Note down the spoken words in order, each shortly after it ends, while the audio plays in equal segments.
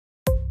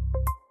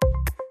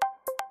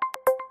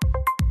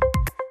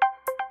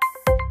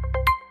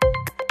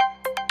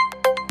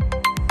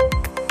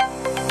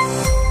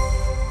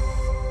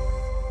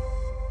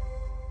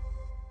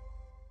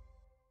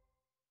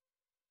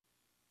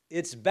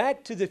It's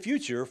back to the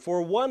future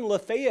for one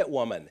Lafayette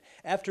woman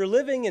after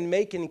living in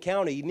Macon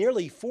County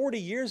nearly 40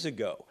 years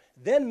ago,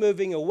 then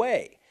moving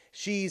away.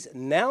 She's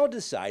now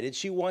decided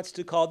she wants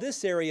to call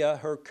this area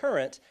her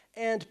current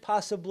and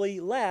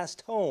possibly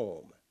last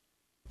home.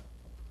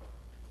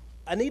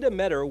 Anita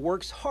Meador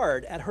works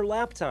hard at her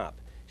laptop.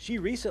 She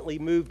recently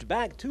moved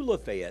back to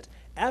Lafayette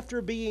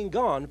after being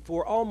gone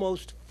for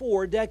almost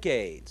 4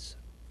 decades.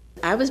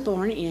 I was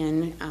born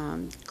in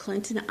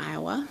Clinton,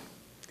 Iowa,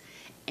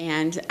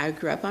 and I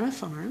grew up on a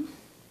farm.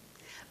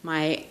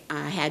 I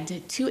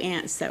had 2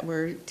 aunts that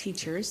were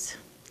teachers,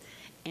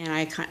 and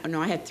I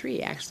had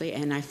 3 actually,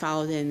 and I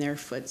followed in their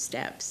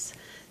footsteps.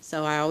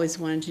 So I always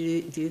wanted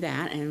to do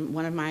that, and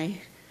one of my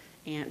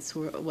aunts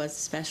was a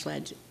special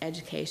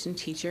education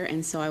teacher,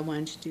 and so I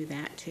wanted to do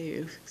that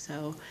too.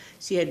 So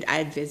I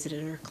had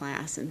visited her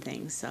class and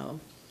things, so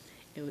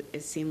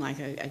it seemed like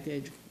a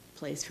good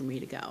place for me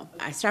to go.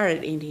 I started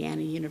at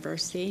Indiana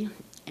University,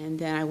 and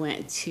then I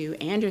went to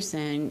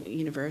Anderson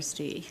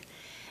University,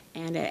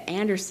 and at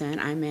Anderson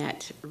I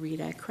met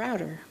Rita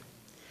Crowder,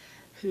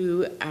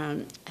 who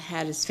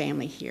had his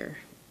family here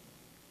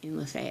in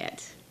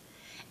Lafayette.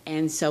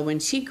 And so when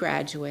she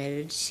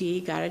graduated,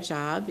 she got a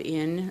job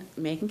in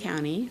Macon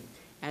County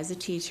as a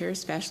teacher,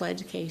 special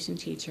education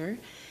teacher,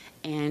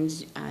 and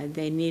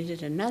they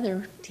needed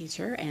another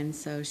teacher, and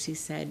so she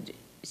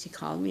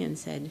called me and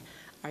said,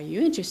 "Are you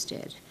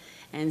interested?"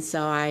 And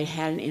so I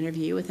had an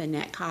interview with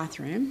Annette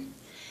Cothran,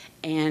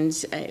 and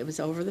it was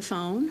over the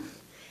phone,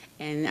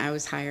 and I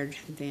was hired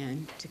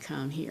then to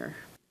come here.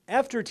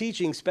 After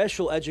teaching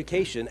special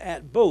education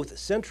at both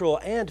Central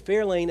and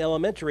Fairlane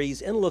Elementaries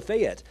in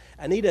Lafayette,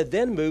 Anita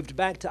then moved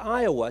back to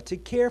Iowa to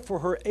care for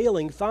her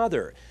ailing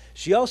father.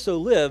 She also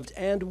lived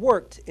and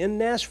worked in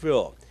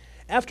Nashville.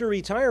 After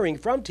retiring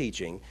from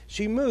teaching,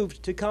 she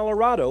moved to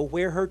Colorado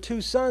where her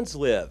 2 sons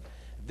live.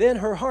 Then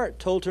her heart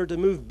told her to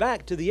move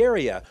back to the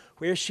area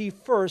where she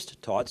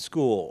first taught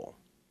school.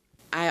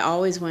 I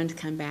always wanted to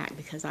come back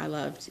because I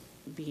loved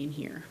being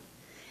here.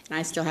 And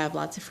I still have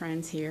lots of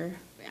friends here.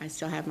 I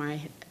still have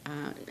my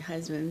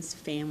husband's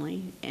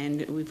family,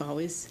 and we've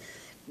always,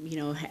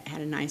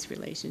 had a nice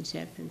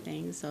relationship and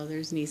things. So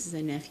there's nieces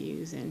and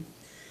nephews and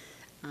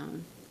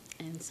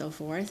so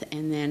forth.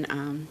 And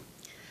then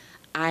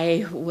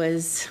I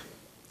was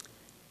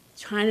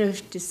trying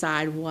to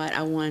decide what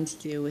I wanted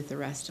to do with the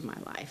rest of my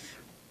life,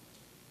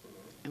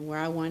 and where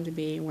I wanted to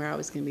be and where I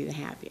was going to be the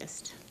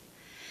happiest.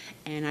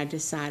 And I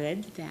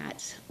decided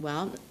that,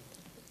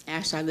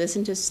 actually I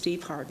listened to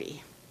Steve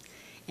Harvey,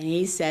 and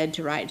he said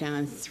to write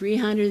down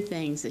 300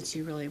 things that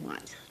you really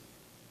want.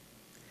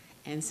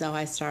 And so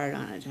I started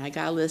on it. I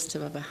got a list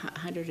of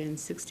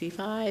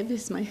 165,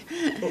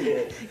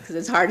 because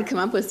it's hard to come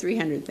up with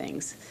 300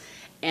 things.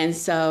 And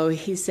so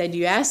he said,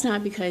 you ask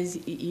not because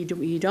you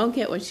don't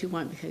get what you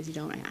want because you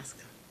don't ask.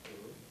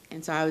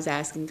 And so I was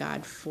asking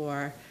God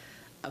for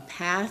a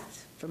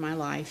path for my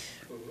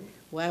life,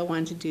 what I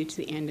wanted to do to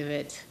the end of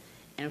it,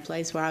 and a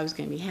place where I was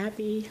going to be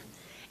happy.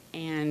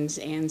 And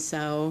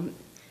so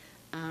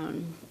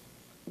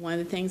one of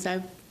the things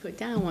I put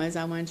down was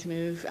I wanted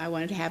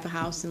to have a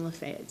house in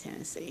Lafayette,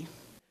 Tennessee.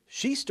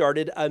 She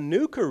started a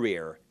new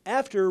career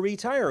after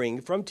retiring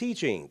from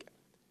teaching.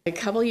 A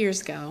couple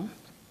years ago,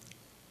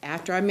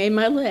 after I made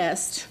my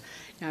list,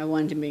 I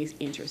wanted to meet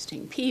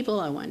interesting people,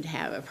 I wanted to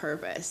have a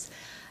purpose.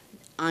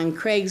 On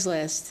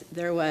Craigslist,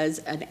 there was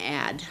an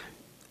ad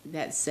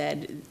that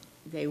said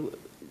they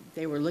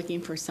were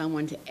looking for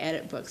someone to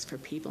edit books for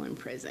people in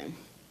prison.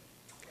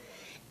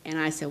 And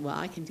I said, well,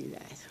 I can do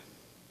that.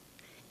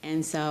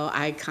 And so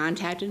I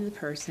contacted the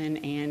person,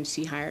 and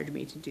she hired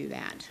me to do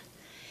that.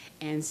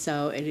 And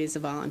so it is a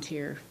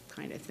volunteer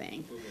kind of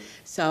thing.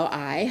 So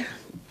I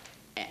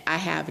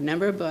have a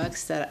number of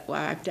books that,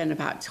 I've done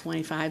about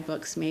 25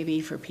 books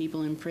maybe for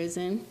people in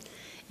prison.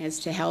 And it's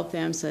to help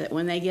them so that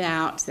when they get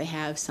out, they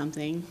have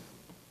something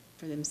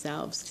for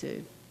themselves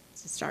to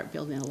start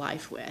building a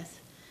life with.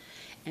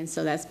 And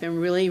so that's been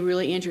really,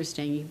 really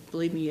interesting.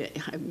 Believe me,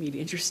 I meet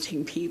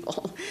interesting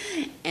people.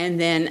 And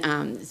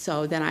then,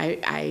 so then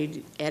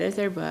I edit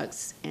their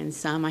books, and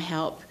some I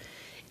help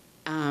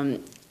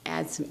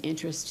add some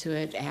interest to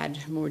it,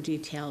 add more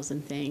details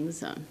and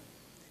things.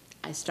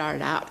 I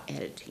started out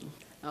editing.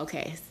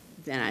 Okay,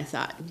 then I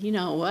thought, you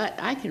know what,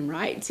 I can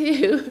write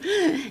too.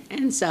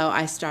 And so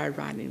I started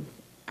writing.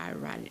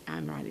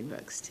 I'm writing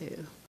books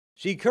too.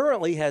 She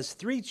currently has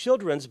 3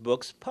 children's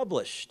books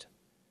published.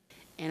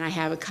 And I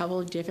have a couple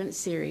of different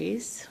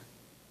series.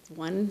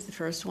 The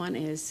first one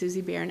is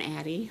Susie Bear and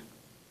Addie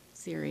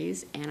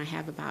series, and I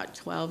have about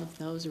 12 of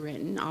those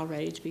written, all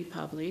ready to be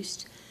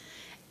published.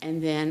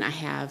 And then I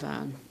have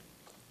a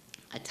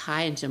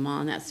Ty and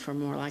Jamal, and that's for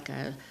more like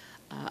a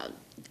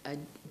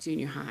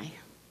junior high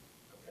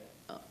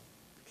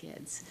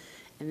kids.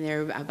 And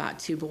they're about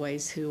 2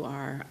 boys who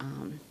are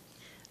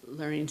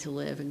learning to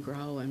live and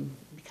grow and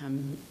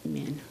become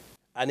men.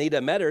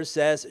 Anita Meador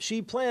says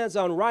she plans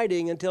on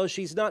writing until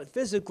she's not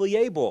physically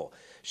able.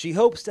 She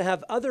hopes to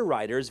have other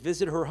writers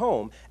visit her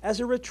home as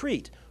a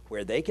retreat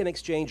where they can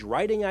exchange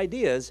writing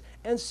ideas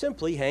and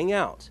simply hang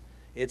out.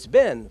 It's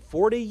been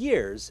 40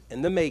 years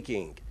in the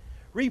making.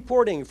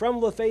 Reporting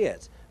from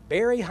Lafayette,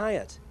 Barry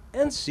Hyatt,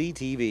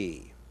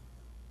 NCTV.